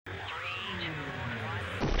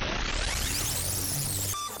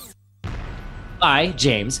I,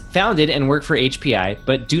 James, founded and work for HPI,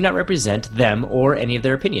 but do not represent them or any of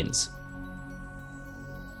their opinions.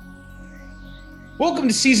 Welcome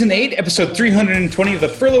to Season 8, Episode 320 of the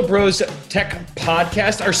Furlough Bros Tech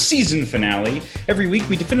Podcast, our season finale. Every week,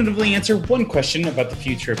 we definitively answer one question about the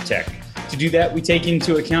future of tech. To do that, we take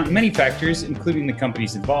into account many factors, including the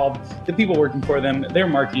companies involved, the people working for them, their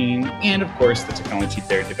marketing, and, of course, the technology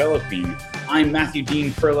they're developing. I'm Matthew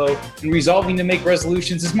Dean Furlough, and resolving to make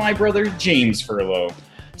resolutions is my brother, James Furlough.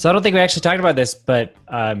 So I don't think we actually talked about this, but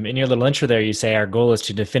in your little intro there, you say our goal is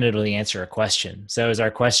to definitively answer a question. So is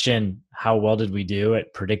our question, how well did we do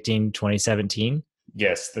at predicting 2017?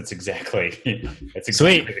 Yes, that's exactly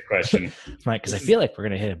Sweet. The question. Right, because I feel like we're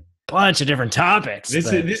going to hit a bunch of different topics.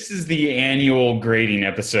 This is the annual grading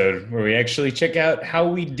episode where we actually check out how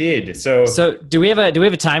we did. So do we have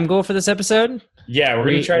a time goal for this episode? Yeah,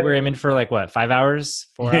 we're aiming for like what, 5 hours,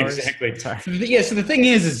 4 hours? Exactly. Yeah. So the thing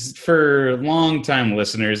is for long-time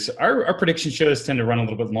listeners, our prediction shows tend to run a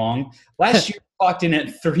little bit long. Last year, we clocked in at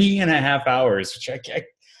 3.5 hours, which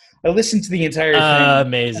I listened to the entire thing.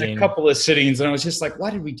 Amazing. In a couple of sittings, and I was just like, why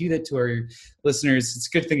did we do that to our listeners? It's a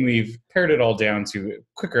good thing we've pared it all down to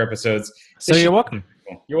quicker episodes. So you're welcome.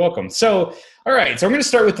 You're welcome. So, all right. So I'm going to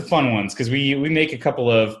start with the fun ones because we make a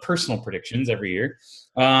couple of personal predictions every year.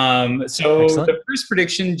 Excellent. The first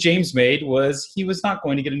prediction James made was he was not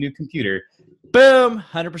going to get a new computer. Boom,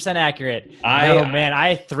 100% accurate.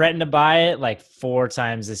 I threatened to buy it like 4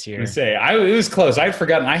 times this year. It was close. I'd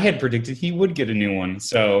forgotten. I had predicted he would get a new one.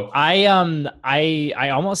 So I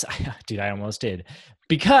almost did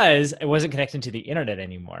because it wasn't connected to the internet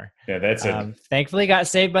anymore. Yeah, that's it. Thankfully, got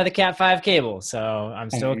saved by the Cat 5 cable, so I'm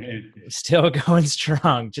still going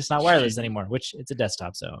strong. Just not wireless anymore, which it's a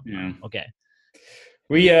desktop. So yeah. Okay.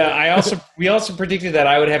 We also predicted that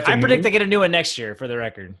I would have to. I predict to get a new one next year. For the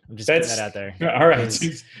record, I'm just putting that out there. All right,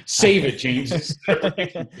 save it, James.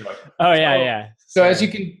 Oh yeah. So as you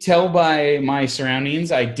can tell by my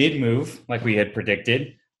surroundings, I did move like we had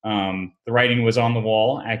predicted. The writing was on the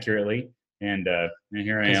wall accurately, and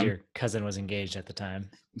here I am. Your cousin was engaged at the time.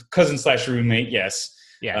 Cousin/roommate, yes.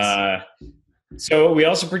 Yes. So we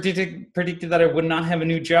also predicted that I would not have a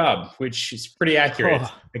new job, which is pretty accurate.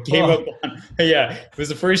 I came up on, it was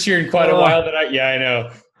the first year in quite a while that I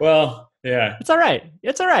know. Well, yeah. It's all right.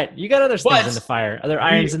 You got other things in the fire, other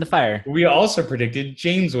irons in the fire. We also predicted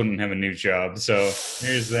James wouldn't have a new job. So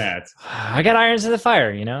here's that. I got irons in the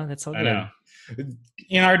fire, that's all good. I know.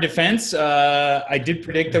 In our defense, I did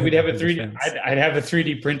predict that we'd have I'd have a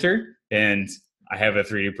 3D printer, and I have a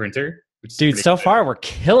 3D printer. Dude, so far we're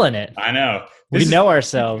killing it. I know. We know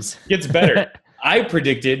ourselves. Gets better. I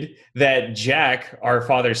predicted that Jack, our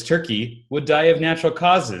father's turkey, would die of natural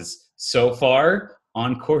causes. So far,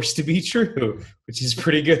 on course to be true, which is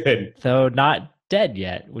pretty good. Though not dead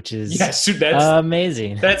yet, which is that's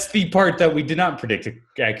amazing. That's the part that we did not predict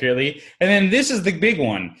accurately. And then this is the big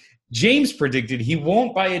one. James predicted he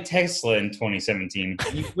won't buy a Tesla in 2017.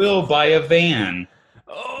 He will buy a van.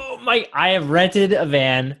 Oh my! I have rented a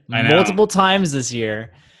van multiple times this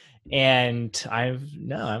year, and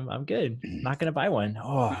I'm good. I'm not gonna buy one.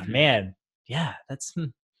 Oh man, yeah, that's all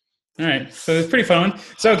right. So it's pretty fun.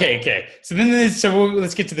 So okay. So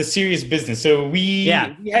let's get to the serious business. So we had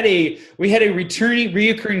a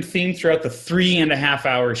reoccurring theme throughout the 3.5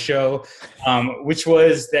 hour show, which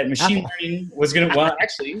was that machine learning was gonna. Well,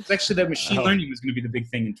 actually, it was actually that machine learning was gonna be the big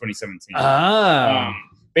thing in 2017.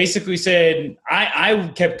 Basically said, I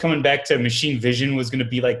kept coming back to machine vision was going to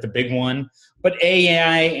be like the big one, but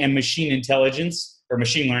AI and machine intelligence or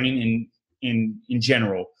machine learning in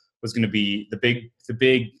general was going to be the big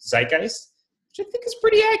zeitgeist, which I think is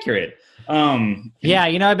pretty accurate.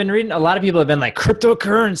 I've been reading, a lot of people have been like,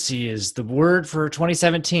 cryptocurrency is the word for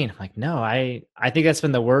 2017. I'm like, no, I think that's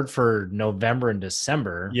been the word for November and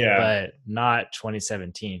December, but not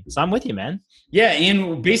 2017. So I'm with you, man. Yeah,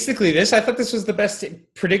 and basically I thought this was the best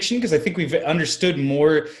prediction because I think we've understood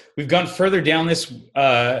more. We've gone further down this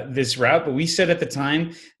route, but we said at the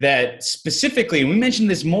time that specifically, and we mentioned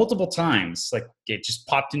this multiple times, like it just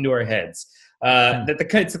popped into our heads, that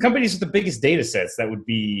it's the companies with the biggest data sets that would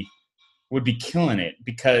be killing it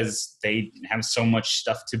because they have so much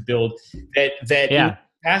stuff to build that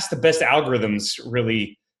past the best algorithms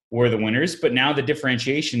really were the winners. But now the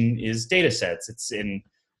differentiation is data sets.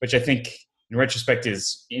 Which I think in retrospect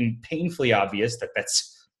is painfully obvious that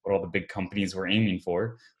that's what all the big companies were aiming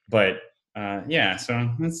for. But so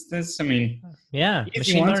that's machine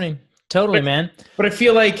learning. Totally, man. But I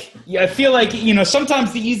feel like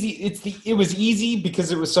sometimes it was easy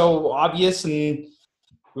because it was so obvious and it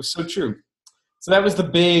was so true. So that was the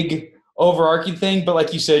big overarching thing. But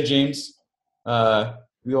like you said, James,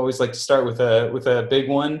 We always like to start with a big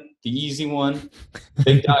one, the easy one,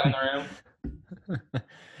 big dog in the room,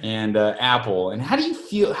 and Apple. And how do you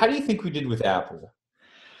feel? How do you think we did with Apple?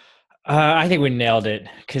 I think we nailed it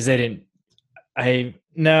because they didn't. I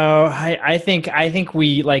think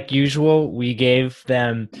we, like usual, we gave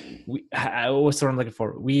them. What's what I'm looking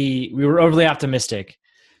for? We were overly optimistic.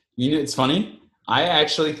 You know, it's funny. I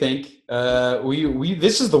actually think we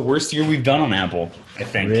this is the worst year we've done on Apple. I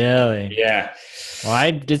think. Really? Yeah.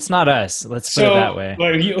 Well, it's not us. Let's put it that way.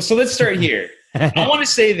 So let's start here. I want to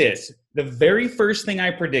say this. The very first thing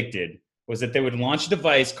I predicted was that they would launch a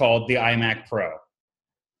device called the iMac Pro,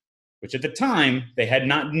 which at the time they had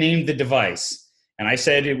not named the device. And I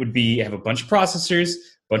said it would have a bunch of processors, a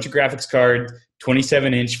bunch of graphics cards,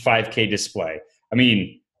 27-inch 5K display. I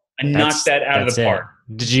mean, I knocked that out of the park.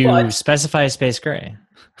 Did you specify space gray?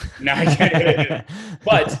 No,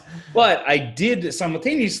 but I did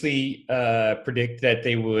simultaneously predict that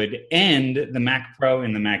they would end the Mac Pro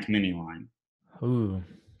and the Mac Mini line. Ooh.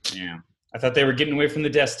 Yeah. I thought they were getting away from the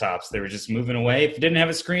desktops. They were just moving away. If it didn't have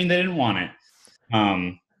a screen, they didn't want it. I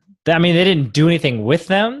mean, they didn't do anything with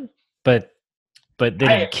them, but they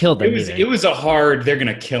didn't kill them. It was a hard, they're going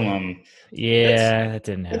to kill them. Yeah, that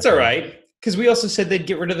didn't happen. It's all right. Because we also said they'd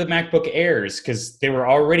get rid of the MacBook Airs because they were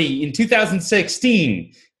already, in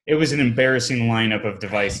 2016, it was an embarrassing lineup of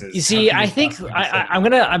devices. You see, I think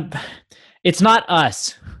it's not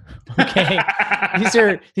us. Okay.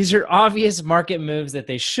 These are obvious market moves that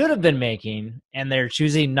they should have been making, and they're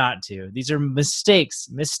choosing not to. These are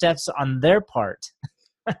missteps on their part.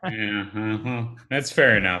 Yeah, that's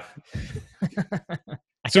fair enough.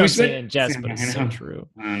 So we spent in jest, but it's so true.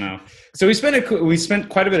 I don't know. So we spent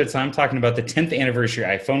quite a bit of time talking about the 10th anniversary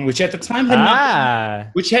iPhone, which at the time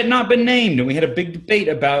had not been named, and we had a big debate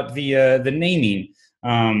about the naming.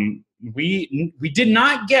 We did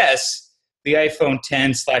not guess the iPhone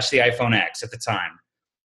 10 / the iPhone X at the time.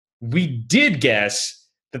 We did guess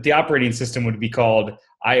that the operating system would be called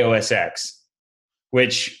iOS X,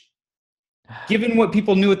 which, given what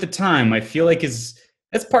people knew at the time, I feel like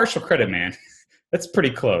that's partial credit, man. That's pretty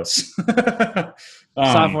close.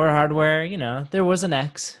 Software, hardware, there was an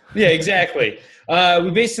X. Yeah, exactly.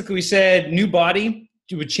 We said new body.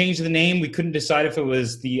 We would change the name. We couldn't decide if it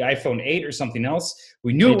was the iPhone 8 or something else.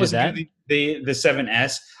 We knew it was the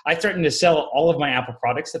 7S. I threatened to sell all of my Apple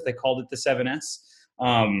products if they called it the 7S.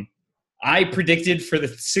 I predicted for the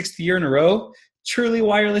 6th year in a row, truly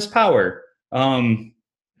wireless power.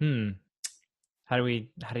 How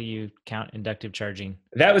do you count inductive charging?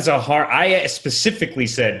 That was I specifically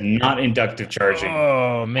said not inductive charging.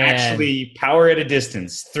 Oh, man. Actually, power at a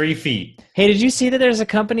distance, 3 feet. Hey, did you see that there's a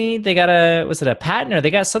company, they got was it a patent, or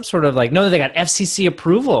they got some sort of they got FCC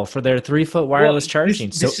approval for their 3-foot wireless charging.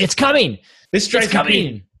 It's coming. This drives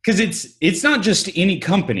me because it's not just any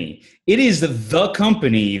company. It is the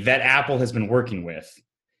company that Apple has been working with.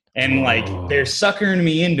 And they're suckering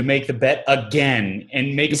me in to make the bet again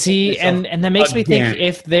and make and that makes me think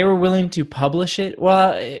if they were willing to publish it,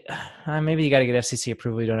 maybe you got to get FCC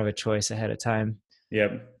approval. You don't have a choice ahead of time.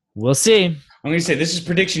 Yep, we'll see. I'm going to say this is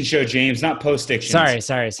prediction show, James, not post-diction.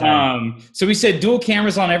 Sorry. So we said dual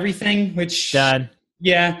cameras on everything, which done.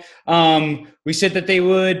 Yeah. We said that they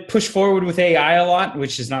would push forward with AI a lot,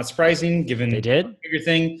 which is not surprising given they did bigger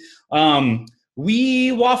thing. We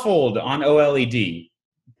waffled on OLED.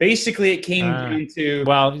 Basically, it came down to...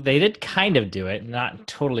 Well, they did kind of do it, not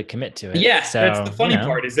totally commit to it. Yeah, so, that's the funny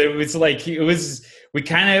part, is that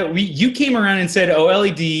you came around and said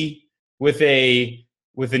OLED with a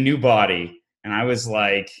new body, and I was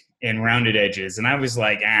like, in rounded edges, and I was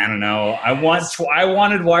like, I don't know. I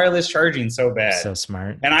wanted wireless charging so bad. So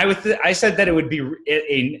smart. And I said that it would be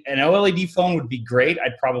an OLED phone would be great.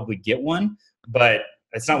 I'd probably get one, but...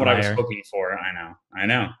 That's not what I was hoping for. I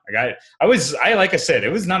know. I got it. Like I said,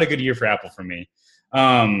 it was not a good year for Apple for me.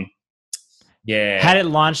 Yeah. Had it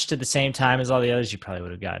launched at the same time as all the others, you probably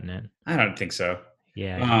would have gotten it. I don't think so.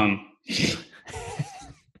 Yeah.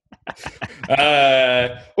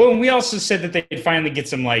 Well, we also said that they'd finally get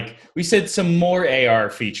some, we said some more AR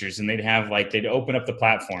features, and they'd have, they'd open up the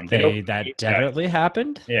platform. That definitely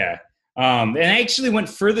happened. Yeah. And I actually went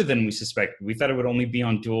further than we suspected. We thought it would only be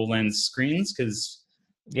on dual lens screens because...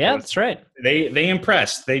 Yeah, that's right. They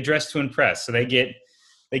impressed. They dress to impress. So they get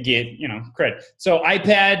credit. So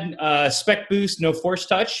iPad spec boost, no Force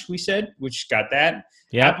Touch, we said, which got that.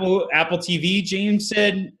 Yeah. Apple TV, James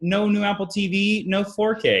said no new Apple TV, no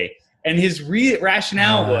 4K. And his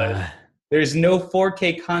rationale was there's no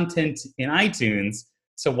 4K content in iTunes,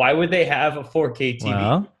 so why would they have a 4K TV?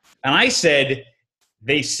 Well, and I said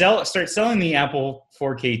they start selling the Apple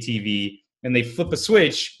 4K TV and they flip a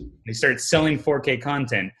switch, and they start selling 4K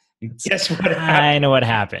content. And guess what happened? I know what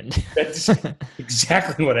happened. That's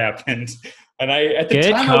exactly what happened. And at the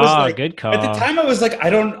good time call, I was like, good call. At the time I was like,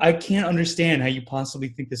 I can't understand how you possibly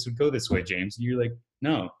think this would go this way, James. And you're like,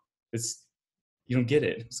 no, you don't get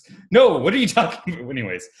it. No, what are you talking about?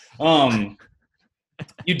 Anyways,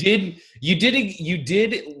 you did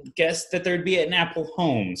guess that there'd be an Apple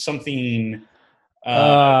Home, something.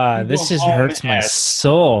 This just hurts my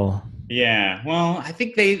soul. Yeah, well, I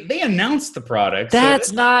think they announced the product.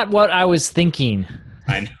 That's not what I was thinking.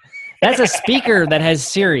 I know. That's a speaker that has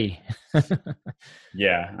Siri.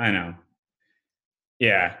 Yeah, I know.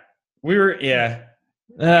 Yeah, we were. Yeah.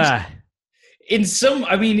 In some,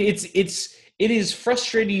 I mean, it is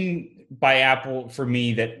frustrating by Apple for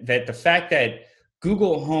me that the fact that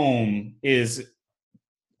Google Home is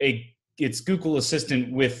it's Google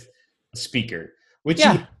Assistant with a speaker, which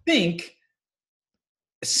you would think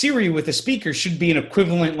Siri with a speaker should be an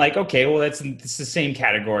equivalent. Like, okay, well, it's the same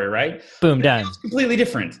category, right? Boom, done. It's completely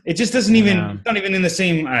different. It just doesn't even not even in the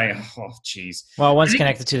same. Jeez. Well, one's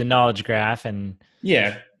connected to the knowledge graph, and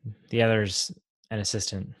the other's an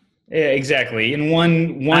assistant. Yeah, exactly. And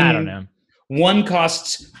one I don't know. One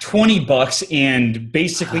costs $20, and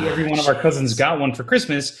basically every one of our cousins got one for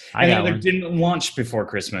Christmas, and the other didn't launch before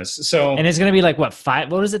Christmas. So, and it's going to be like what,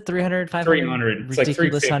 what is it, 300, 500? 300. It's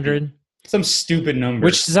ridiculous, like 100. Some stupid number.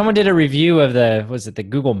 Which someone did a review of the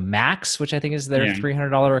Google Max, which I think is their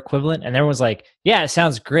 $300 equivalent, and everyone was like, "Yeah, it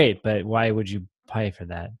sounds great, but why would you pay for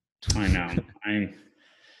that?" I know.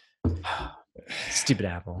 Stupid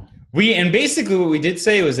Apple. And basically what we did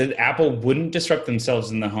say was that Apple wouldn't disrupt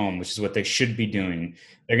themselves in the home, which is what they should be doing.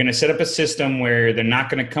 They're going to set up a system where they're not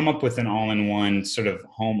going to come up with an all-in-one sort of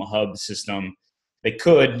home hub system. They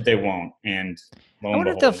could, they won't. And I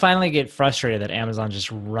wonder if they'll finally get frustrated that Amazon's just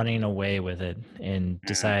running away with it and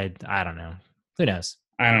decide, I don't know. Who knows?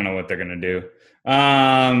 I don't know what they're going to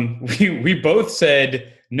do. We both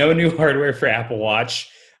said no new hardware for Apple Watch.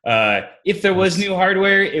 If there was new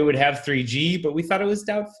hardware, it would have 3G, but we thought it was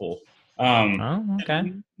doubtful.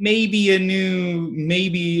 Okay. Maybe a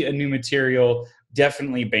new material,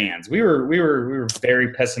 definitely bands. We were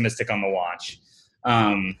very pessimistic on the watch.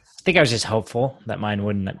 I think I was just hopeful that mine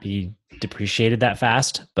wouldn't be depreciated that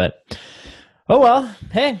fast, but oh well.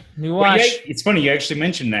 Hey, new watch. Well, it's funny you actually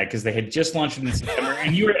mentioned that because they had just launched it in September,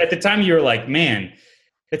 and at the time you were like, man.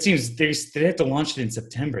 That seems they have to launch it in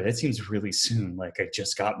September. That seems really soon. Like I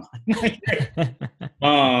just got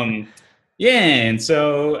mine. And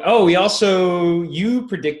so you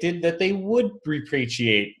predicted that they would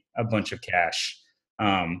repatriate a bunch of cash,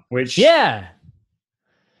 which the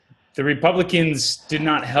Republicans did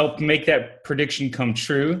not help make that prediction come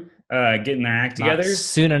true. Getting their act together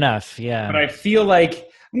soon enough. Yeah, but I feel like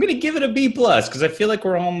I'm going to give it a B+ because I feel like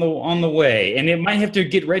we're on the way, and it might have to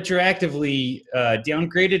get retroactively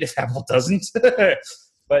downgraded if Apple doesn't.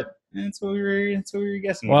 But that's what we were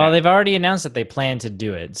guessing. Well, they've already announced that they plan to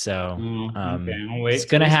do it, so it's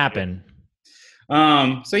going to happen.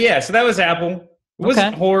 So that was Apple. It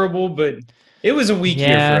wasn't horrible, but it was a weak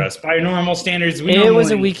year for us by normal standards. It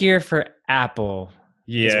was a weak year for Apple.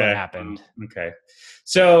 Yeah, is what happened. Okay.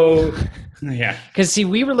 So, yeah. Because, see,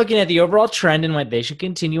 we were looking at the overall trend and went, they should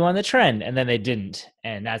continue on the trend. And then they didn't.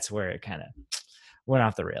 And that's where it kind of went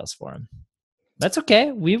off the rails for them. That's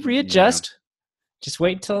okay. We readjust. Yeah. Just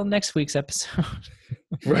wait until next week's episode.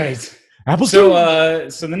 Right. Apple. So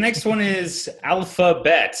the next one is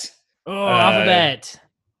Alphabet. Oh, Alphabet.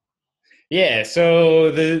 Yeah.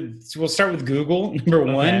 So we'll start with Google. Number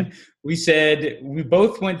one. We said we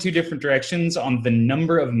both went two different directions on the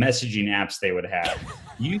number of messaging apps they would have.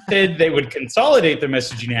 You said they would consolidate their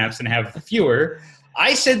messaging apps and have fewer.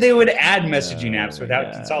 I said they would add messaging apps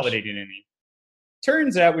without consolidating any.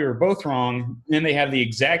 Turns out we were both wrong, and they have the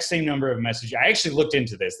exact same number of messaging. I actually looked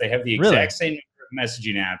into this. They have the exact same number of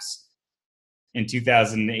messaging apps in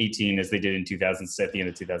 2018 as they did at the end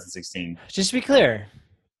of 2016. Just to be clear.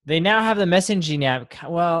 They now have the messaging app.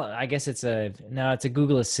 Well, I guess it's a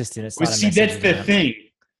Google Assistant. It's not a messaging that's the app. thing.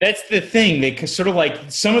 That's the thing. They sort of like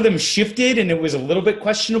some of them shifted, and it was a little bit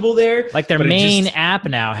questionable there. Like their main app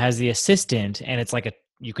now has the Assistant, and it's like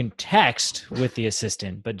you can text with the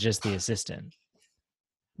Assistant, but just the Assistant.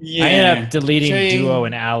 Yeah. I ended up deleting Duo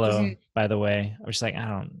and Allo. By the way, I was just like,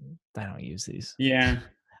 I don't use these. Yeah.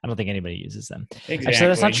 I don't think anybody uses them. Exactly. Actually,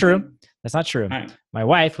 that's not true. That's not true. Right. My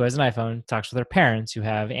wife, who has an iPhone, talks with her parents who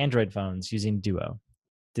have Android phones using Duo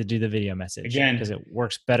to do the video message. Again. Because it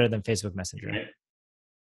works better than Facebook Messenger. Right.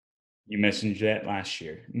 You mentioned that last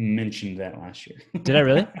year. Did I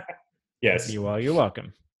really? Yes. You're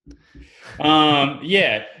welcome.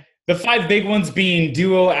 Yeah. The 5 big ones being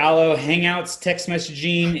Duo, Allo, Hangouts, text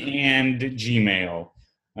messaging, and Gmail.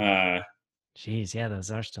 Jeez, yeah,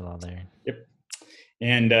 those are still all there. Yep.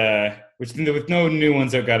 And with no new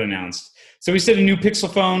ones that got announced. So we said a new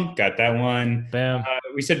Pixel phone, got that one. Boom.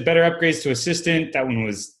 We said better upgrades to Assistant. That one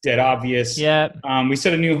was dead obvious. Yeah. We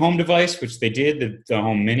said a new home device, which they did, the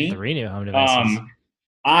Home Mini. 3 new home devices.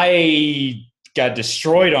 I got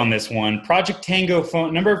destroyed on this one. Project Tango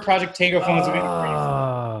phone. Number of Project Tango phones.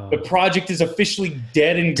 The project is officially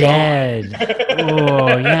dead and gone.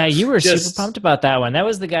 Oh, yeah. You were super pumped about that one. That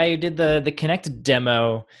was the guy who did the Connected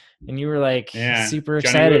demo, and you were like super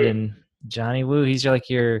excited. And Johnny Wu, he's like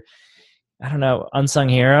your, I don't know, unsung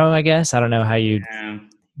hero, I guess. I don't know how you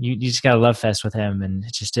just got a love fest with him, and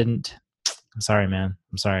it just didn't. I'm sorry, man.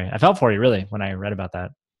 I'm sorry. I felt for you, really, when I read about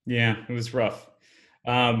that. Yeah, it was rough.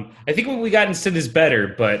 I think what we got instead is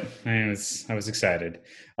better, but I was excited.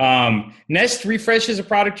 Nest refreshes a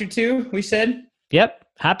product or two, we said. Yep,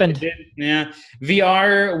 happened. Yeah.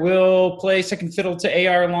 VR will play second fiddle to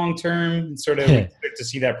AR long term, sort of expect to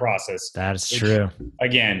see that process. That is true.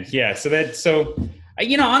 Again, yeah. So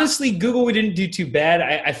honestly, Google, we didn't do too bad.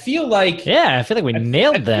 I feel like we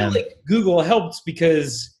nailed them. I feel like Google helped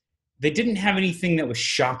because they didn't have anything that was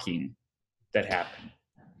shocking that happened.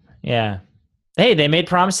 Yeah. Hey, they made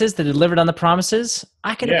promises. They delivered on the promises.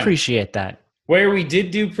 I can appreciate that. Where we did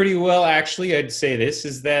do pretty well, actually, I'd say this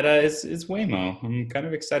is that is Waymo. I'm kind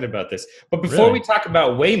of excited about this. But before we talk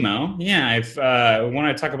about Waymo, I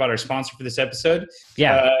want to talk about our sponsor for this episode.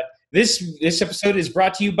 Yeah. This episode is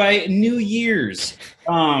brought to you by New Year's.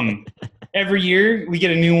 Every year we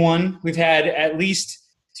get a new one. We've had at least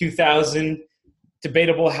 2,000.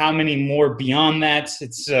 Debatable how many more beyond that.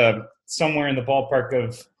 It's somewhere in the ballpark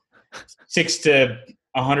of 6 to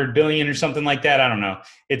 100 billion or something like that. I don't know.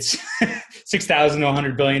 It's 6,000 to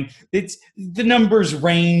 100 billion. It's the numbers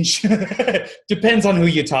range. Depends on who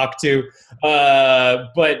you talk to.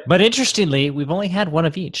 But interestingly, we've only had one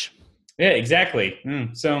of each. Yeah, exactly.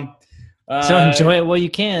 So enjoy it while you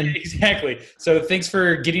can. Exactly. So thanks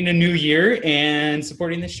for getting a new year and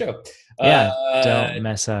supporting this show. Yeah, don't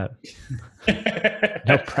mess up.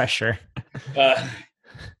 No pressure.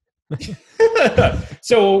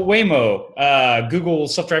 So Waymo, Google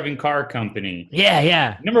self-driving car company.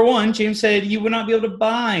 Yeah. Number one, James said you would not be able to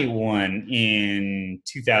buy one in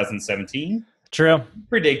 2017. True.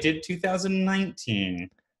 Predicted 2019.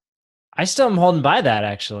 I still am holding by that,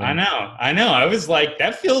 actually. I know. I was like,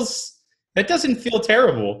 that doesn't feel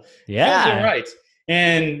terrible. Yeah. Feels all right.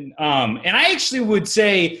 And I actually would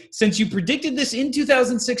say, since you predicted this in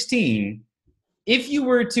 2016, if we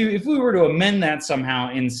were to amend that somehow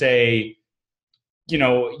and say,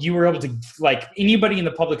 you were able to, like, anybody in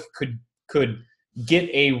the public could get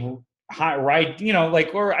a hot ride,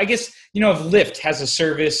 or I guess, if Lyft has a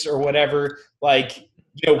service or whatever, like,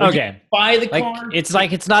 buy the car. It's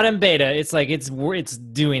like it's not in beta. It's like it's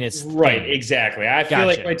doing its right. thing. Exactly. I feel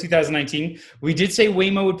like by 2019, we did say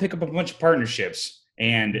Waymo would pick up a bunch of partnerships,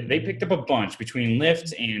 and they picked up a bunch between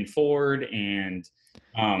Lyft and Ford and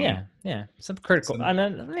some critical.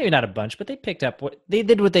 Maybe not a bunch, but they picked up what they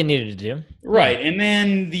did. What they needed to do. Right, and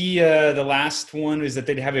then the last one is that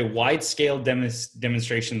they'd have a wide scale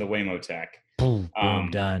demonstration of the Waymo tech. Boom,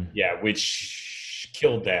 done. Yeah, which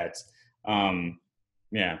killed that.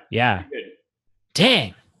 Yeah. Good.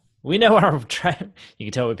 Dang. We know our tribe. You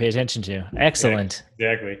can tell what we pay attention to. Excellent.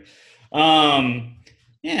 Exactly.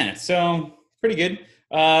 So pretty good.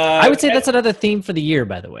 I would say that's another theme for the year,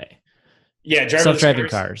 by the way. Yeah, self-driving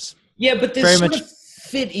cars. Yeah, but this sort of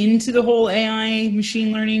fit into the whole AI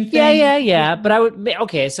machine learning thing. Yeah. But I would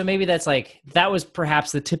so maybe that was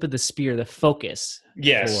perhaps the tip of the spear, the focus.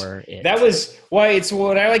 Yes, for it. That was why it's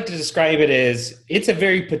what I like to describe it as. It's a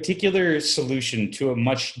very particular solution to a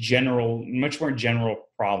much more general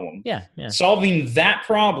problem. Yeah. Solving that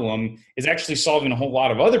problem is actually solving a whole lot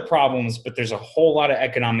of other problems, but there's a whole lot of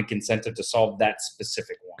economic incentive to solve that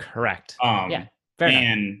specific one. Correct. Fair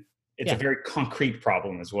enough. It's a very concrete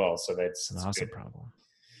problem as well. So that's an awesome problem.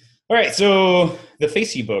 All right. So the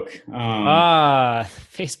Facebook.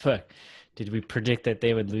 Facebook. Did we predict that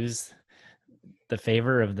they would lose the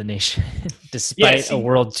favor of the nation despite a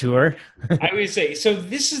world tour? I would say, so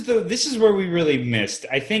this is where we really missed.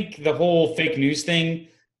 I think the whole fake news thing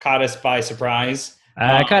caught us by surprise.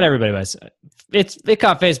 Caught everybody by surprise. It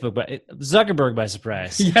caught Facebook, but Zuckerberg by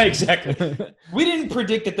surprise. Yeah, exactly. We didn't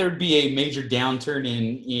predict that there would be a major downturn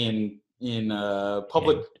in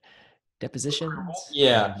public depositions.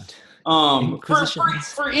 Yeah.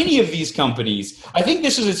 For any of these companies. I think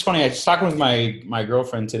it's funny. I was talking with my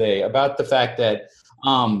girlfriend today about the fact that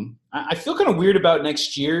I feel kind of weird about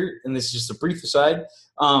next year, and this is just a brief aside.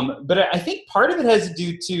 But I think part of it has to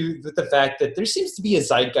do with the fact that there seems to be a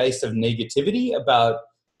zeitgeist of negativity about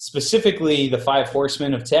specifically the 5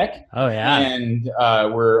 horsemen of tech. Oh yeah. And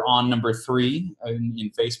we're on number 3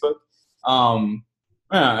 in Facebook.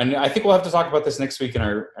 And I think we'll have to talk about this next week in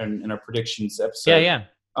our predictions episode. Yeah.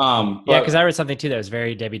 Because I read something too that was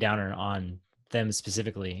very Debbie Downer on them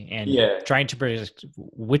specifically, and trying to predict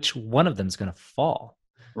which one of them is going to fall.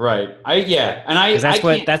 Right.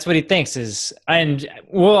 That's what he thinks is, and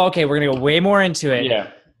well, okay, we're going to go way more into it.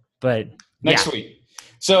 Yeah. But next week.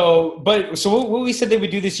 So what we said they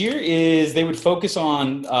would do this year is they would focus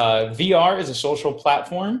on VR as a social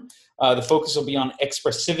platform. The focus will be on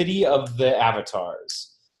expressivity of the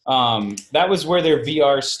avatars. That was where their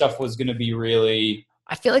VR stuff was going to be really.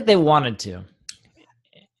 I feel like they wanted to.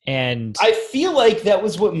 And I feel like that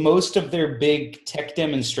was what most of their big tech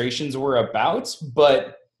demonstrations were about,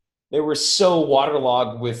 but they were so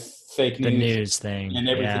waterlogged with fake news. The news thing. And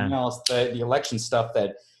everything else, the election stuff,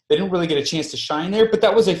 that they didn't really get a chance to shine there, but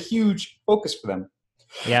that was a huge focus for them.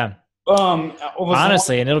 Yeah.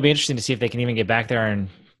 Honestly, and it'll be interesting to see if they can even get back there in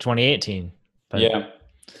 2018. But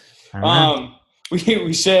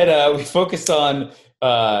we said we focused on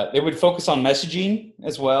they would focus on messaging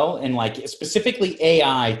as well, and like specifically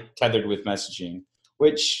AI tethered with messaging,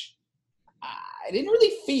 which I didn't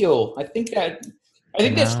really feel. I think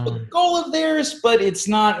that's the goal of theirs, but it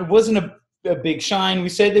wasn't a big shine. We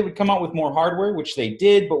said they would come out with more hardware, which they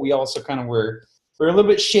did, but we also kind of were a little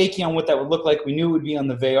bit shaky on what that would look like. We knew it would be on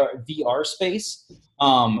the VR space,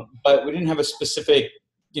 but we didn't have a specific,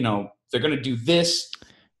 they're going to do this.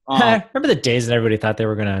 Remember the days that everybody thought they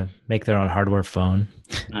were going to make their own hardware phone?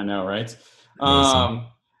 I know, right?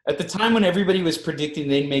 At the time when everybody was predicting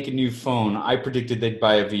they'd make a new phone, I predicted they'd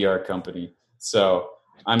buy a VR company. So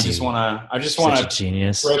I just want to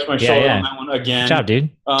genius. Brush my shoulder on that one again. Good job, dude.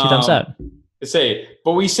 2 thumbs up.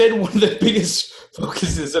 But we said one of the biggest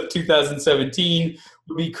focuses of 2017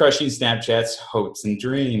 would be crushing Snapchat's hopes and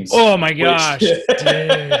dreams. Oh my gosh, dude.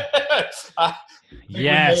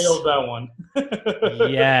 Yes. We nailed that one.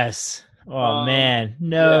 Yes. Oh man,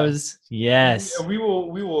 nose. Yeah. Yes. We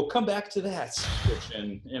will come back to that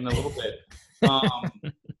prediction in a little bit.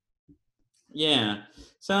 Yeah.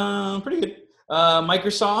 So pretty good.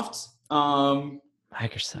 Microsoft.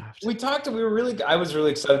 Microsoft. I was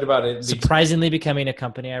really excited about it. Surprisingly becoming a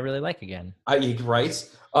company I really like again. Right?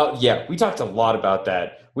 We talked a lot about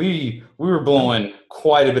that. We were blowing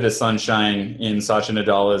quite a bit of sunshine in Satya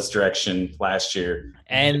Nadala's direction last year.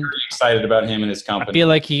 And very excited about him and his company. I feel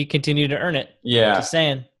like he continued to earn it. Yeah. Just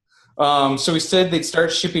saying. So we said they'd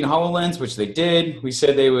start shipping HoloLens, which they did. We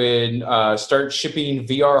said they would start shipping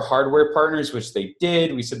VR hardware partners, which they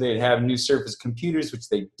did. We said they'd have new Surface computers, which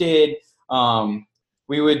they did.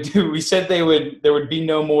 We said there would be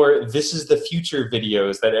no more "this is the future"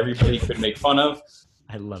 videos that everybody could make fun of.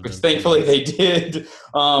 I love which thankfully they did.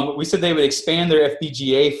 We said they would expand their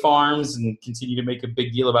FPGA farms and continue to make a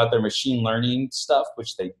big deal about their machine learning stuff,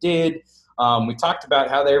 which they did. We talked about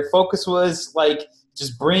how their focus was like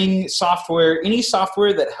just bring software, any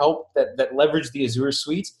software that leverage the Azure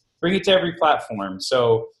suite, bring it to every platform.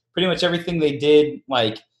 So pretty much everything they did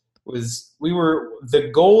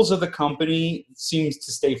the goals of the company seems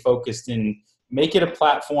to stay focused in make it a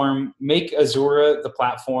platform, make Azure the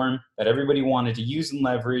platform that everybody wanted to use and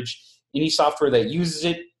leverage. Any software that uses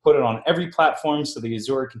it, put it on every platform so the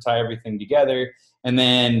Azure can tie everything together. And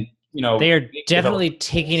then, they are definitely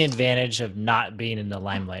taking advantage of not being in the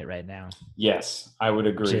limelight right now. Yes, I would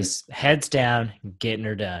agree. Just heads down, getting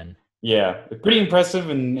her done. Yeah, pretty impressive.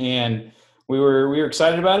 And we were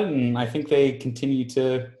excited about it. And I think they continue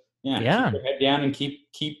to, keep their head down and keep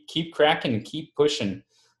cracking and keep pushing.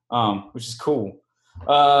 Which is cool.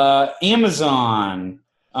 Amazon.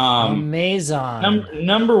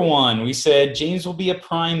 Number 1, we said James will be a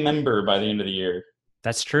Prime member by the end of the year.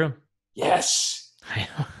 That's true. Yes.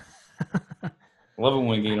 Love it when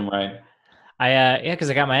we get them right. Because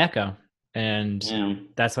I got my Echo, and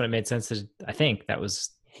that's when it made sense. I think that was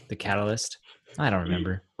the catalyst. I don't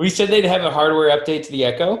remember. We said they'd have a hardware update to the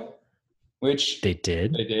Echo, which they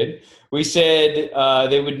did. They did. We said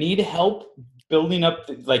they would need help building up,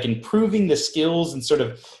 improving the skills and sort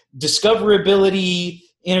of discoverability,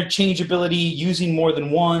 interchangeability, using more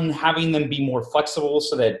than one, having them be more flexible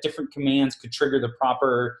so that different commands could trigger the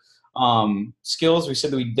proper skills. We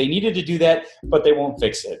said that they needed to do that, but they won't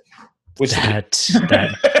fix it.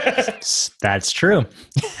 That's true.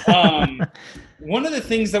 One of the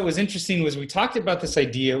things that was interesting was we talked about this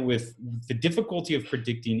idea with the difficulty of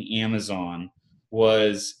predicting Amazon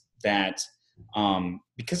was that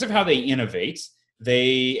because of how they innovate,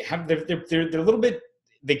 they're a little bit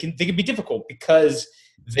they can be difficult because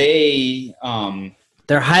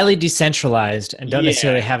they're highly decentralized and don't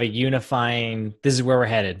necessarily have a unifying, this is where we're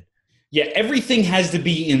headed. Yeah, everything has to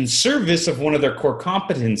be in service of one of their core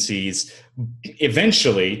competencies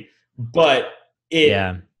eventually, but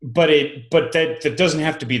that doesn't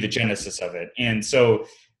have to be the genesis of it. And so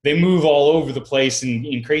they move all over the place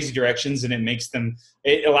in crazy directions, and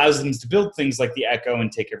it allows them to build things like the Echo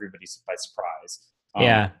and take everybody by surprise.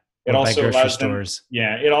 It also allows stores.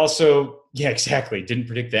 Exactly. Didn't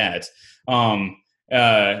predict that.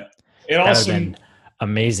 It also been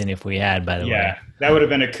amazing if we had, by the way. Yeah, that would have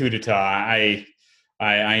been a coup d'etat. I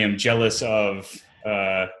am jealous of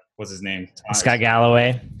what's his name? Scott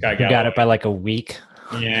Galloway. Who got it by like a week.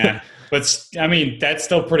 Yeah, but I mean that's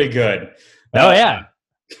still pretty good. Yeah.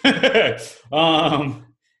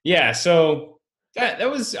 Yeah. So that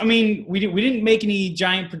was. I mean, we didn't make any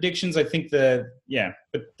giant predictions. I think but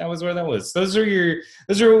that was where that was. Those are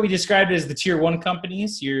what we described as the tier 1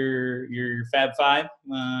 companies. Your Fab Five,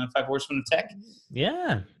 5 horsemen of tech.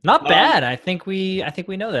 Yeah, not bad. I think we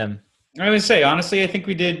know them. I would say honestly, I think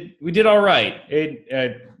we did all right.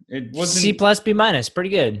 It wasn't C plus B minus, pretty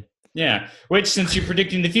good. Yeah, which since you're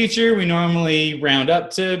predicting the future, we normally round up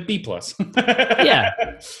to B plus. Yeah,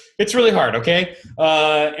 it's really hard. Okay,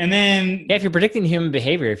 and then if you're predicting human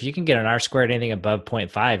behavior, if you can get an R squared anything above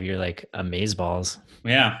 0.5, you're like amazeballs.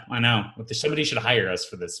 Yeah, I know. Somebody should hire us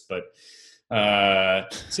for this, but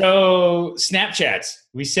so Snapchat.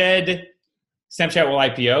 We said Snapchat will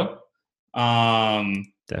IPO.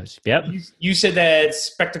 Yep. You said that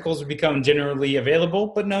spectacles would become generally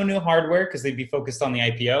available, but no new hardware because they'd be focused on the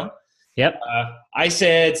IPO. Yep. I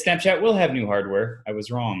said Snapchat will have new hardware. I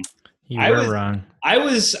was wrong. You were wrong. I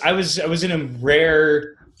was in a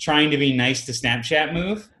rare trying to be nice to Snapchat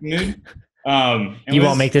mood. You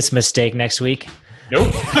won't make this mistake next week.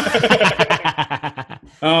 Nope.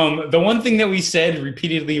 The one thing that we said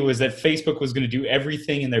repeatedly was that Facebook was going to do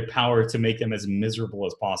everything in their power to make them as miserable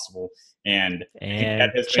as possible. And I think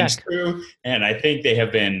that has been true. And I think they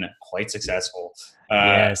have been quite successful.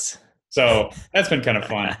 Yes. So that's been kind of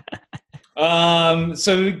fun.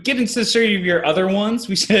 So get into the story of your other ones.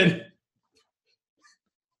 We said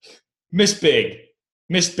missed big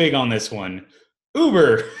on this one.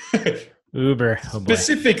 Uber. Oh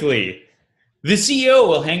specifically, the CEO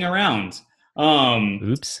will hang around.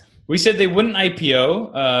 Oops. We said they wouldn't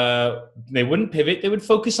IPO. They wouldn't pivot. They would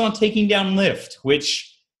focus on taking down Lyft,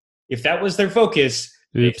 which, if that was their focus,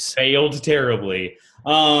 they failed terribly.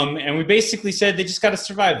 And we basically said they just got to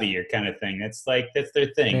survive the year, kind of thing. That's their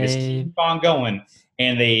thing. Just keep on going.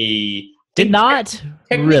 And they did not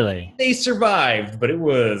really. They survived, but it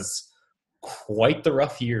was quite the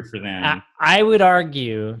rough year for them. I would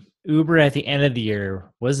argue Uber at the end of the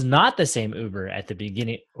year was not the same Uber at the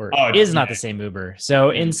beginning, or is not the same Uber.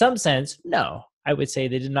 So in some sense, no, I would say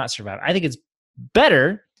they did not survive. I think it's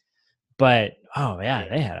better, but they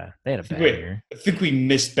had a bad year. I think we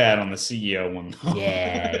missed bad on the CEO one.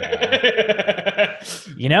 Yeah.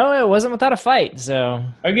 It wasn't without a fight. So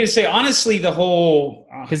I'm gonna say honestly, the whole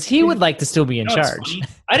because he would like to still be in charge.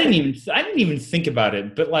 I didn't even think about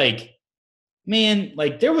it, but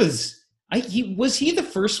there was. Was he the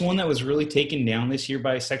first one that was really taken down this year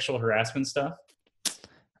by sexual harassment stuff?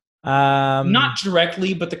 Not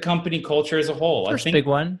directly, but the company culture as a whole. First big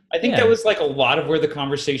one. I think that was a lot of where the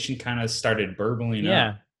conversation kind of started burbling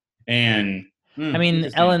up. And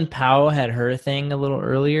Ellen Powell had her thing a little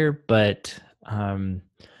earlier, but it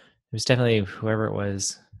was definitely whoever it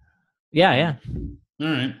was. Yeah. All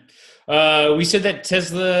right. We said that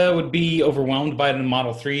Tesla would be overwhelmed by the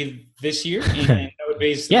Model 3 this year, and that would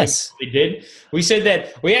basically yes, they did. We said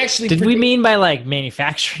that we actually did. We mean by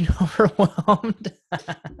manufacturing overwhelmed?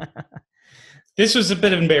 This was a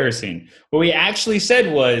bit embarrassing. What we actually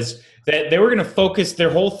said was that they were going to focus. Their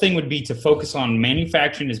whole thing would be to focus on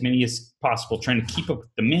manufacturing as many as possible, trying to keep up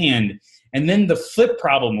with demand, and then the flip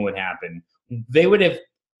problem would happen. They would have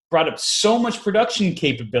brought up so much production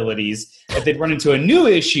capabilities that they'd run into a new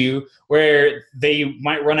issue where they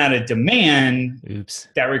might run out of demand. Oops.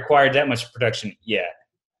 That required that much production. Yeah.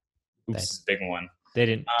 Oops, big one. They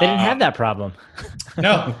didn't have that problem.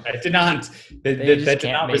 No, it did not. That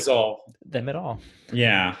did not resolve them at all.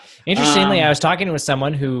 Yeah. Interestingly, I was talking with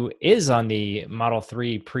someone who is on the Model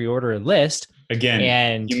 3 pre-order list. Again,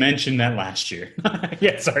 and you mentioned that last year.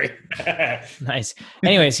 Yeah, sorry. Nice.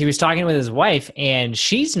 Anyways, he was talking with his wife, and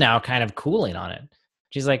she's now kind of cooling on it.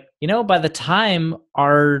 She's like, by the time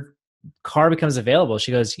our car becomes available,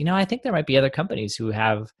 she goes, I think there might be other companies who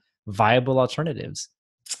have viable alternatives.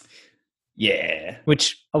 Yeah.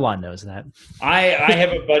 Which Alon knows that. I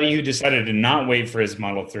have a buddy who decided to not wait for his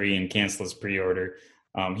Model 3 and cancel his pre-order.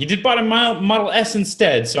 He did buy a Model S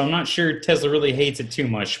instead, so I'm not sure Tesla really hates it too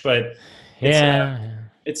much, but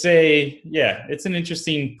it's an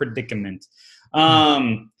interesting predicament.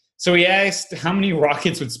 So he asked how many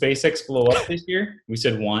rockets would SpaceX blow up this year. We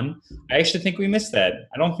said 1. I actually think we missed that.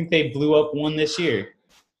 I don't think they blew up 1 this year.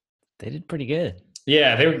 They did pretty good.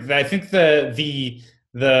 Yeah, I think the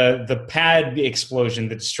pad explosion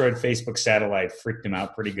that destroyed Facebook's satellite freaked them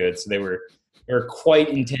out pretty good. So they were quite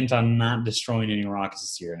intent on not destroying any rockets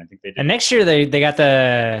this year, and I think they did. And next year they got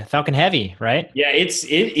the Falcon Heavy, right? Yeah,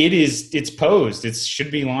 it's posed. It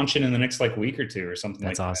should be launching in the next week or two or something.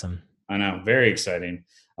 That's awesome. I know, very exciting.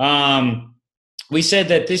 We said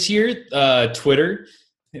that this year, Twitter,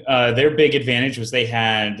 their big advantage was they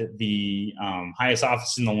had the highest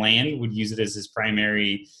office in the land would use it as his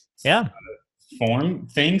primary form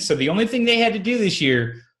thing. So the only thing they had to do this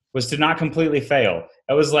year was to not completely fail.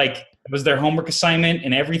 It was their homework assignment,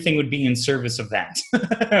 and everything would be in service of that,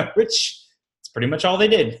 which is pretty much all they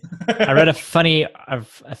did. I read a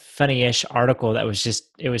funny-ish article that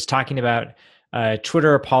was talking about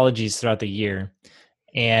Twitter apologies throughout the year,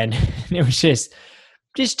 and it was just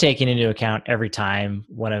taking into account every time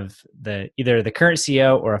one of either the current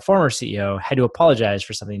CEO or a former CEO had to apologize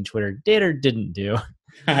for something Twitter did or didn't do.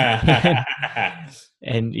 and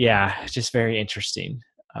yeah, just very interesting.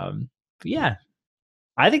 But yeah,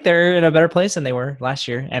 I think they're in a better place than they were last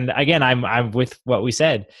year. And again, I'm with what we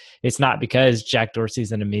said. It's not because Jack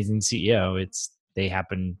Dorsey's an amazing CEO. It's they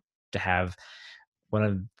happen to have one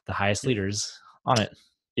of the highest leaders on it.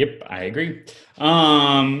 Yep, I agree.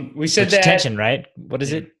 We said that attention, right? What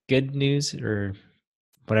is it? Good news or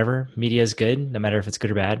whatever. Media is good, no matter if it's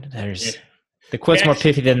good or bad. The quote's more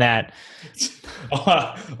pithy than that. It's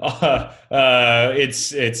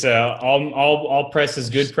all press is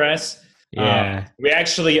good press. Yeah, we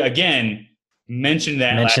actually again mentioned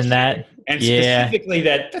that. And specifically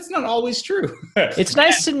that's not always true. It's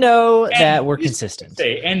nice to know that we're consistent.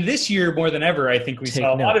 And this year more than ever, I think we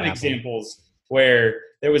saw a lot of examples where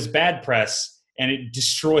there was bad press and it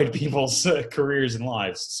destroyed people's careers and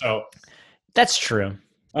lives. So that's true.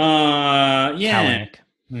 Yeah.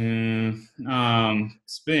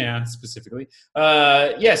 Specifically.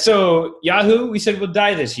 So Yahoo, we said would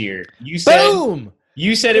die this year. You said boom.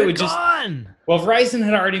 You said They're it would gone. Well, Verizon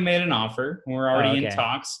had already made an offer. We're already in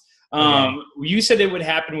talks. You said it would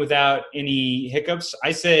happen without any hiccups.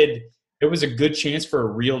 I said it was a good chance for a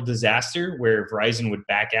real disaster where Verizon would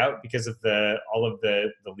back out because of all of the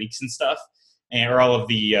leaks and stuff, or all of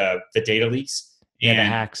the data leaks and the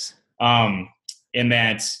hacks. And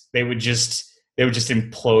that they would just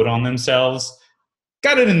implode on themselves.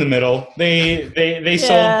 Got it in the middle. They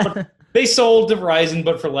sold to Verizon,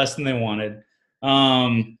 but for less than they wanted.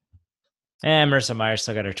 And Marissa Meyer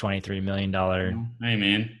still got her $23 million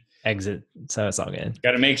exit, so it's all good.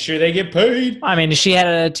 Got to make sure they get paid. I mean, she had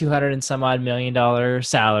a $200 and some odd million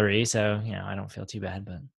salary, so I don't feel too bad.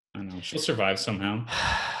 But I know she'll survive somehow.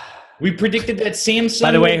 We predicted that Samsung.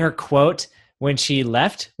 By the way, her quote when she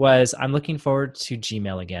left was, "I'm looking forward to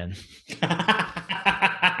Gmail again." It's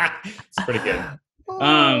pretty good.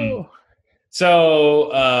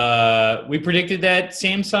 So we predicted that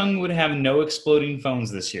Samsung would have no exploding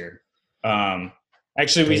phones this year.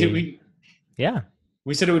 Actually,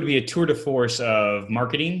 we said it would be a tour de force of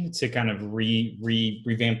marketing to kind of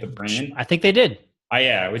revamp the brand. I think they did.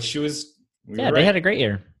 Which was they had a great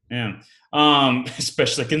year. Yeah.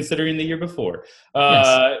 Especially considering the year before.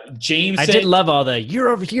 Yes. James I did love all the year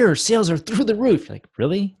over year sales are through the roof. Like,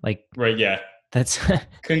 really? Like, right, yeah. That's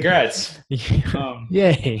congrats.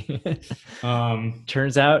 Yay.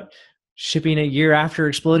 Turns out shipping a year after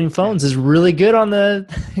exploding phones is really good on the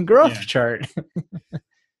growth chart.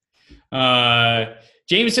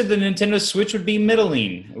 James said the Nintendo Switch would be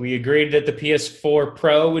middling. We agreed that the PS4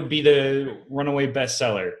 Pro would be the runaway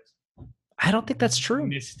bestseller. I don't think that's true.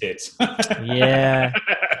 Missed it. Yeah.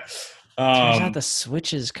 Turns out the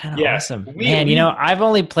Switch is kind of awesome. Man, I've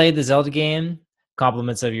only played the Zelda game,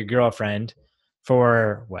 Compliments of Your Girlfriend,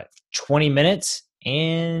 for 20 minutes,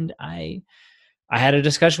 and I had a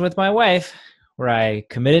discussion with my wife where I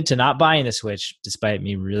committed to not buying the Switch despite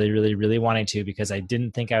me really, really, really wanting to, because I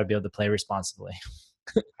didn't think I would be able to play responsibly.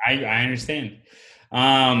 I understand.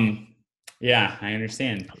 Yeah, I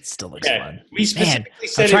understand. It still looks fun. We specifically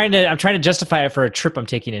said I'm trying to justify it for a trip I'm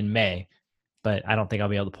taking in May, but I don't think I'll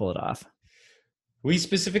be able to pull it off. We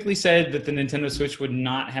specifically said that the Nintendo Switch would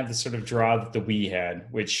not have the sort of draw that the Wii had,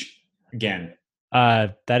 which again,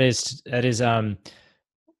 that is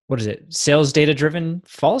what is it? Sales data driven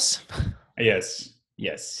false? Yes.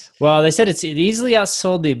 Yes. Well, they said it easily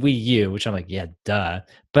outsold the Wii U, which I'm like, yeah, duh.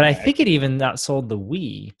 But I think it even outsold the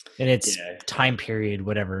Wii in its time period,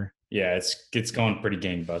 whatever. Yeah, it's going pretty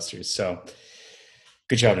gangbusters. So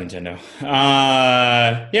good job, Nintendo.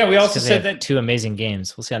 Yeah, we also said that 2 amazing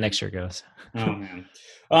games. We'll see how next year goes. Oh man.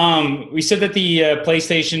 We said that the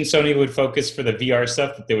PlayStation, Sony would focus for the VR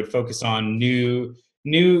stuff, that they would focus on new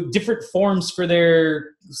different forms for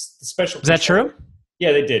their special. Is that true?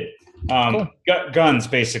 Yeah, they did. Cool. Guns,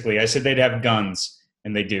 basically. I said they'd have guns,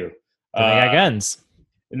 and they do. They got guns.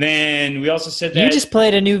 And then we also said that you just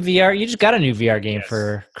played a new VR. You just got a new VR game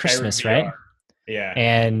for Christmas, right? Yeah.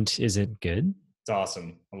 And is it good? It's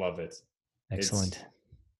awesome. I love it. Excellent.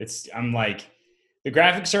 I'm like, the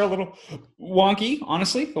graphics are a little wonky,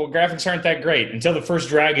 honestly. The graphics aren't that great until the first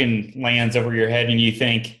dragon lands over your head and you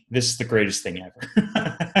think, this is the greatest thing ever.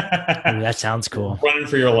 Ooh, that sounds cool. Running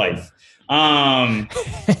for your life.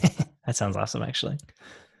 That sounds awesome, actually.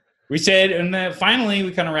 We said, and then finally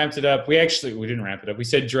we kind of wrapped it up. We didn't wrap it up. We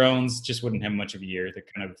said drones just wouldn't have much of a year. They're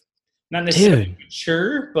kind of not necessarily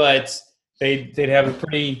mature, but they'd have a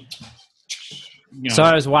pretty. So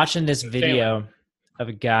I was watching this video of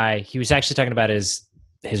a guy. He was actually talking about his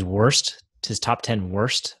top 10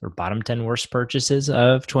 worst or bottom 10 worst purchases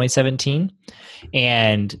of 2017,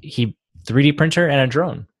 and 3D printer and a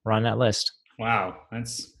drone were on that list. Wow,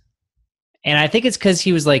 and I think it's because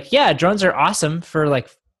he was like, yeah, drones are awesome for like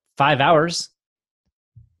 5 hours.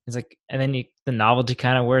 It's like, and then the novelty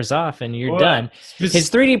kind of wears off and you're done. His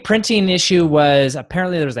 3D printing issue was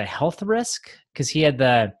apparently there was a health risk because he had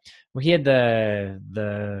the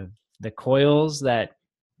coils that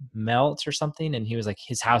melt or something, and he was like,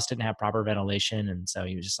 his house didn't have proper ventilation, and so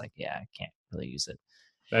he was just like, yeah, I can't really use it.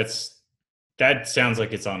 That sounds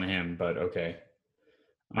like it's on him, but okay.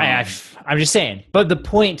 I'm just saying. But the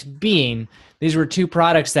point being, these were 2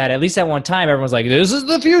 products that at least at one time everyone's like, this is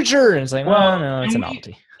the future. And it's like, well, no, it's a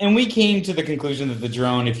novelty. And we came to the conclusion that the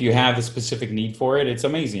drone, if you have a specific need for it, it's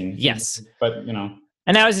amazing. Yes. But,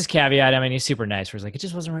 And that was his caveat. I mean, he's super nice. Where he's like, it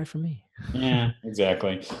just wasn't right for me. Yeah,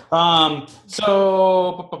 exactly. Okay.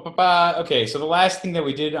 So the last thing that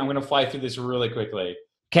we did, I'm going to fly through this really quickly.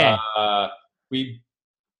 Okay.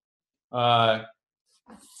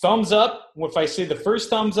 Thumbs up. If I say the first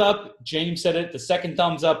thumbs up, James said it. The second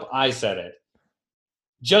thumbs up, I said it.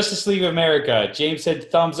 Justice League of America. James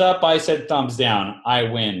said thumbs up. I said thumbs down. I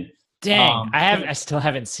win. Dang, I still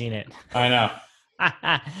haven't seen it. I know.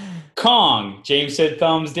 Kong. James said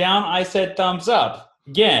thumbs down. I said thumbs up.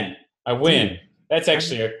 Again, I win. Dude, that's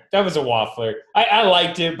actually that was a waffler. I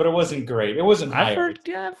liked it, but it wasn't great. It wasn't high. I've heard.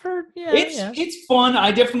 It's fun.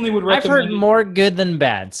 I definitely would recommend. I've heard more good than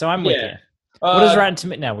bad, so I'm with you. What is Rotten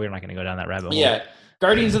Tomatoes? No, we're not going to go down that rabbit hole. Yeah,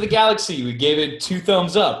 Guardians of the Galaxy. We gave it 2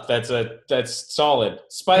 thumbs up. That's solid.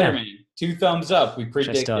 Spider-Man, 2 thumbs up. We predicted.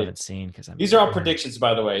 Which I still haven't seen because these are all predictions,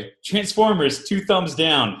 by the way. Transformers, 2 thumbs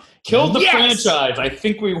down. Killed the franchise. I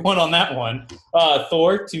think we won on that one.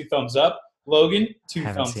 Thor, 2 thumbs up. Logan, 2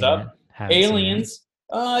 thumbs up. Aliens,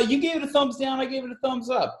 you gave it a thumbs down. I gave it a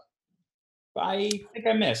thumbs up. I think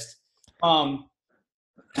I missed.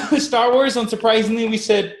 Star Wars, unsurprisingly, we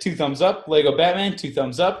said 2 thumbs up. Lego Batman, 2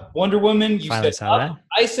 thumbs up. Wonder Woman, you said up.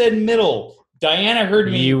 I said middle. Diana heard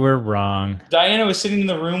me. You were wrong. Diana was sitting in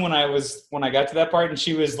the room when I got to that part, and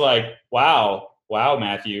she was like, "Wow,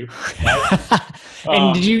 Matthew."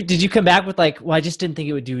 And did you come back with like, well, I just didn't think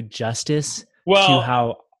it would do justice to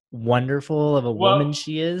how wonderful of a woman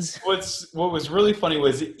she is. What was really funny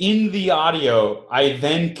was in the audio, I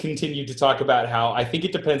then continued to talk about how I think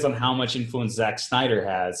it depends on how much influence Zack Snyder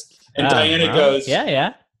has. And Diana goes,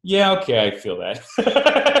 yeah, okay, I feel that.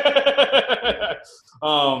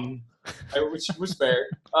 Which was fair.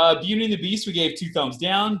 Beauty and the Beast, we gave 2 thumbs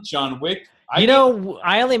down. John Wick. I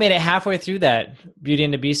only made it halfway through that Beauty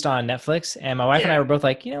and the Beast on Netflix, and my wife and I were both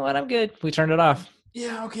like, you know what, I'm good. We turned it off.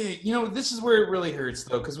 Yeah, okay. This is where it really hurts,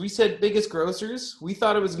 though, because we said biggest grossers. We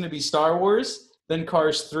thought it was going to be Star Wars, then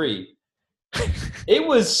Cars 3. It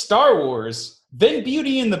was Star Wars, then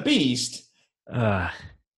Beauty and the Beast.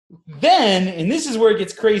 Then, and this is where it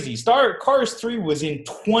gets crazy, Cars 3 was in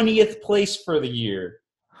 20th place for the year.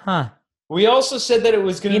 Huh. We also said that it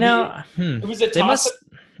was going to be... It was a toss-up.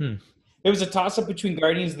 It was a toss-up between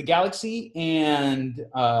Guardians of the Galaxy and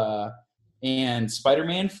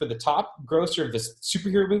Spider-Man for the top grosser of the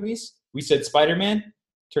superhero movies. We said Spider-Man,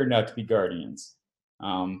 turned out to be Guardians.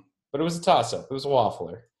 But it was a toss-up. It was a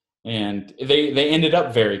waffler. And they ended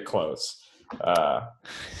up very close.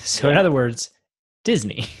 So in other words,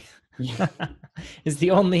 Disney is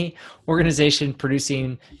the only organization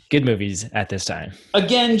producing good movies at this time.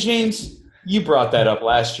 Again, James, you brought that up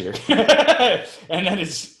last year. And that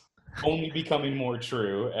is only becoming more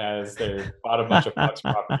true as they're bought a bunch of Fox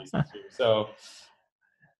properties this year. So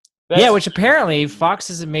yeah, which apparently Fox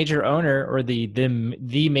is a major owner or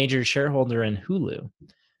the major shareholder in Hulu.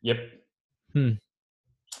 Yep.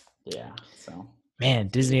 Yeah. So man,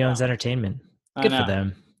 Disney owns entertainment. Good for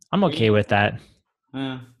them. I'm okay with that.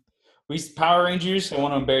 Power Rangers, I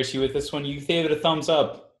want to embarrass you with this one. You gave it a thumbs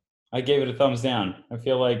up. I gave it a thumbs down. I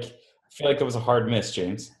feel like it was a hard miss,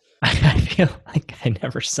 James. I feel like I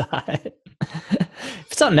never saw it.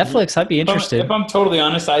 If it's on Netflix, I'd be interested. If I'm totally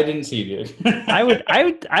honest, I didn't see it.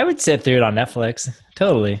 I would sit through it on Netflix.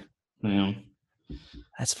 Totally. Yeah.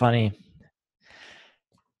 That's funny.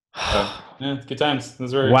 Yeah, good times.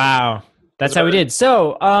 Wow. That's how we did.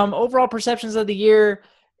 So, overall perceptions of the year,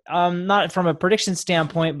 not from a prediction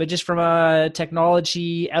standpoint, but just from a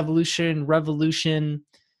technology evolution, revolution,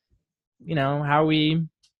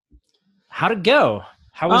 how to go.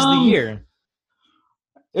 How was the year?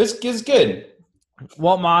 It was good.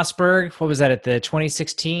 Walt Mossberg, what was that at the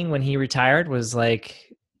 2016 when he retired, was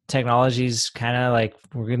like technology's kind of like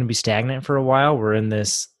we're going to be stagnant for a while. We're in the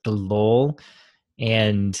lull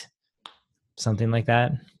and something like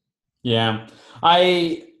that. Yeah.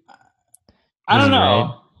 I don't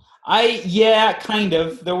know. Right? Yeah, kind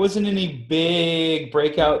of. There wasn't any big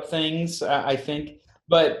breakout things, I think.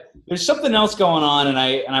 But there's something else going on, and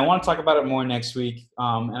I want to talk about it more next week.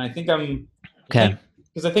 And I think I'm okay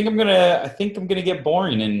because I think I'm gonna get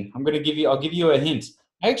boring, and I'll give you a hint.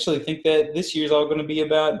 I actually think that this year's all going to be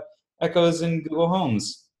about Echoes and Google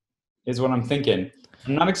Homes, is what I'm thinking.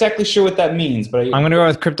 I'm not exactly sure what that means, but I'm going to go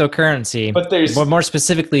with cryptocurrency. But more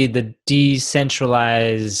specifically, the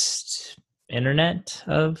decentralized internet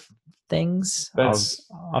of things.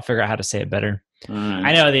 I'll figure out how to say it better. Right.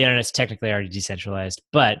 I know the internet's technically already decentralized,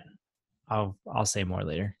 but I'll say more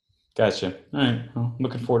later. Gotcha. All right. Well,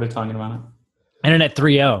 looking forward to talking about it. Internet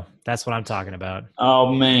 3.0. That's what I'm talking about.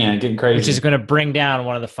 Oh man, getting crazy. Which is going to bring down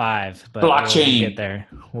one of the 5. But blockchain.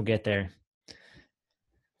 We'll get there.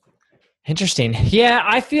 Interesting. Yeah,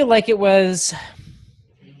 I feel like it was.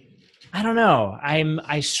 I don't know.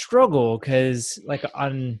 I struggle because, like,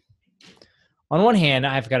 on one hand,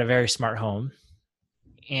 I've got a very smart home,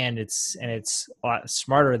 and it's a lot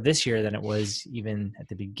smarter this year than it was even at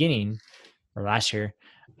the beginning or last year.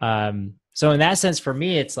 So in that sense, for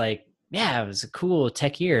me, it's like, yeah, it was a cool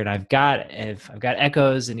tech year, and I've got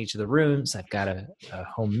Echoes in each of the rooms. I've got a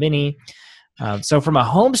Home Mini. So from a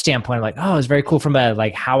home standpoint, I'm like, oh, it's very cool. From a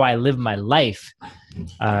like how I live my life,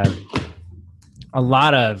 a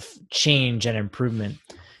lot of change and improvement.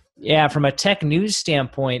 Yeah, from a tech news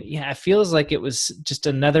standpoint, yeah, it feels like it was just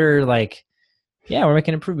another like, yeah, we're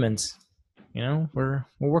making improvements. We're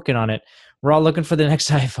working on it. We're all looking for the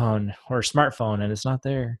next iPhone or smartphone, and it's not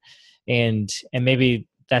there. And maybe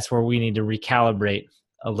that's where we need to recalibrate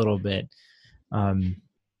a little bit.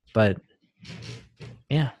 But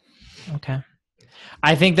yeah, okay.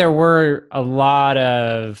 I think there were a lot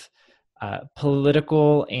of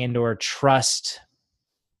political and or trust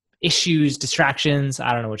issues, distractions,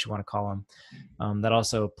 I don't know what you want to call them, that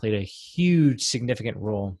also played a huge, significant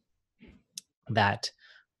role that,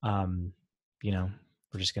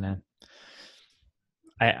 we're just going to,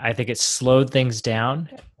 I think it slowed things down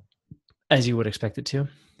as you would expect it to.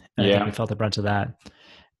 And I think we felt the brunt of that.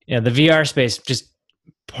 The VR space, just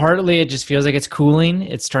partly it just feels like it's cooling.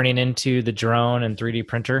 It's turning into the drone and 3D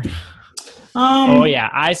printer. Oh yeah,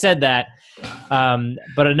 I said that.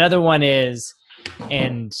 But another one is,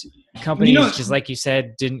 and companies, just like you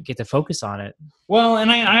said, didn't get to focus on it. Well,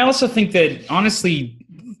 and I also think that honestly,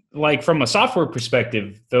 like from a software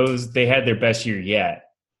perspective, they had their best year yet.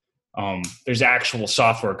 There's actual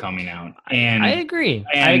software coming out, and I agree.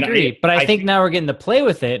 But I think now we're getting to play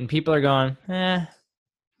with it, and people are going,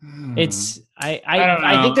 It's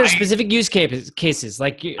I think there's specific use cases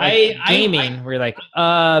like gaming where you're like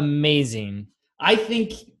amazing. I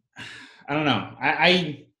think I don't know.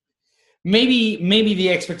 I maybe the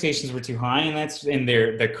expectations were too high, and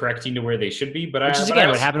they're correcting to where they should be. But which is again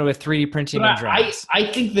what happened with 3D printing and drones.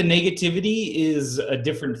 I think the negativity is a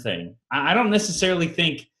different thing. I don't necessarily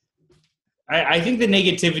think. I think the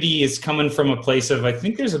negativity is coming from a place of I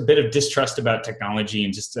think there's a bit of distrust about technology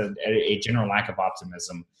and just a general lack of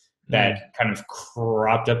optimism that kind of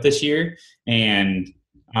cropped up this year. And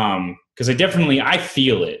because I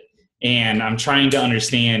feel it, and I'm trying to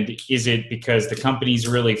understand, is it because the companies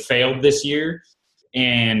really failed this year,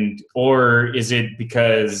 or is it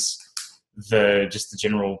because the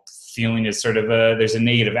general feeling is sort of there's a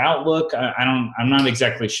negative outlook? I'm not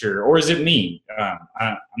exactly sure. Or is it me?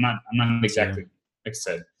 I'm not exactly, like I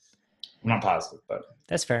said, I'm not positive, but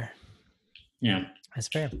that's fair. Yeah, that's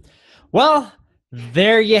fair. Well,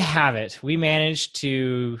 there you have it. We managed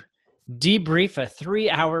to debrief a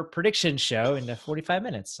 3-hour prediction show into 45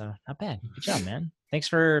 minutes. So not bad. Good job, man. Thanks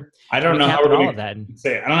for recapping all of that. I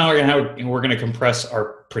don't know how we're going to compress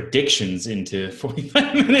our predictions into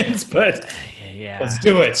 45 minutes, but yeah, let's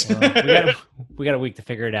do it. Well, we got a week to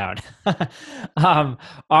figure it out.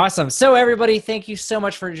 Awesome. So everybody, thank you so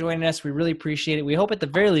much for joining us. We really appreciate it. We hope at the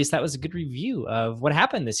very least that was a good review of what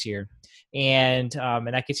happened this year. And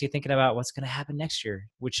that gets you thinking about what's going to happen next year,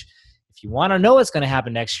 which if you want to know what's going to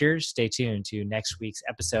happen next year, stay tuned to next week's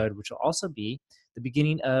episode, which will also be the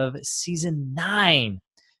beginning of season 9.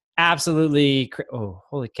 Absolutely. Oh,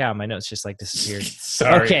 holy cow. My notes just like disappeared.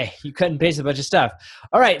 Sorry. Okay. You cut and paste a bunch of stuff.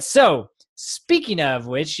 All right. So speaking of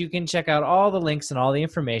which, you can check out all the links and all the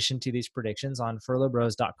information to these predictions on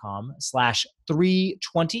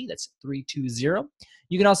furloughbros.com/320. That's 320.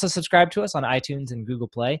 You can also subscribe to us on iTunes and Google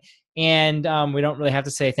Play. And we don't really have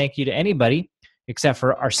to say thank you to anybody except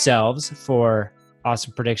for ourselves for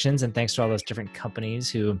awesome predictions. And thanks to all those different companies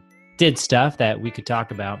who did stuff that we could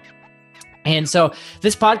talk about. And so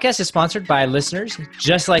this podcast is sponsored by listeners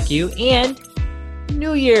just like you and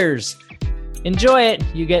New Year's. Enjoy it.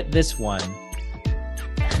 You get this one.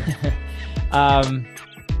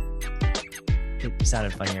 It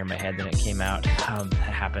sounded funnier in my head than it came out. That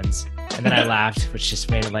happens. And then I laughed, which just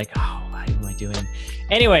made it like, oh, what am I doing?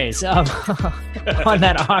 Anyways, on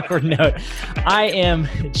that awkward note, I am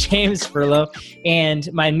James Furlow,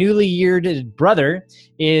 and my newly yeared brother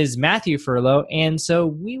is Matthew Furlow, and so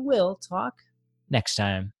we will talk next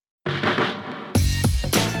time.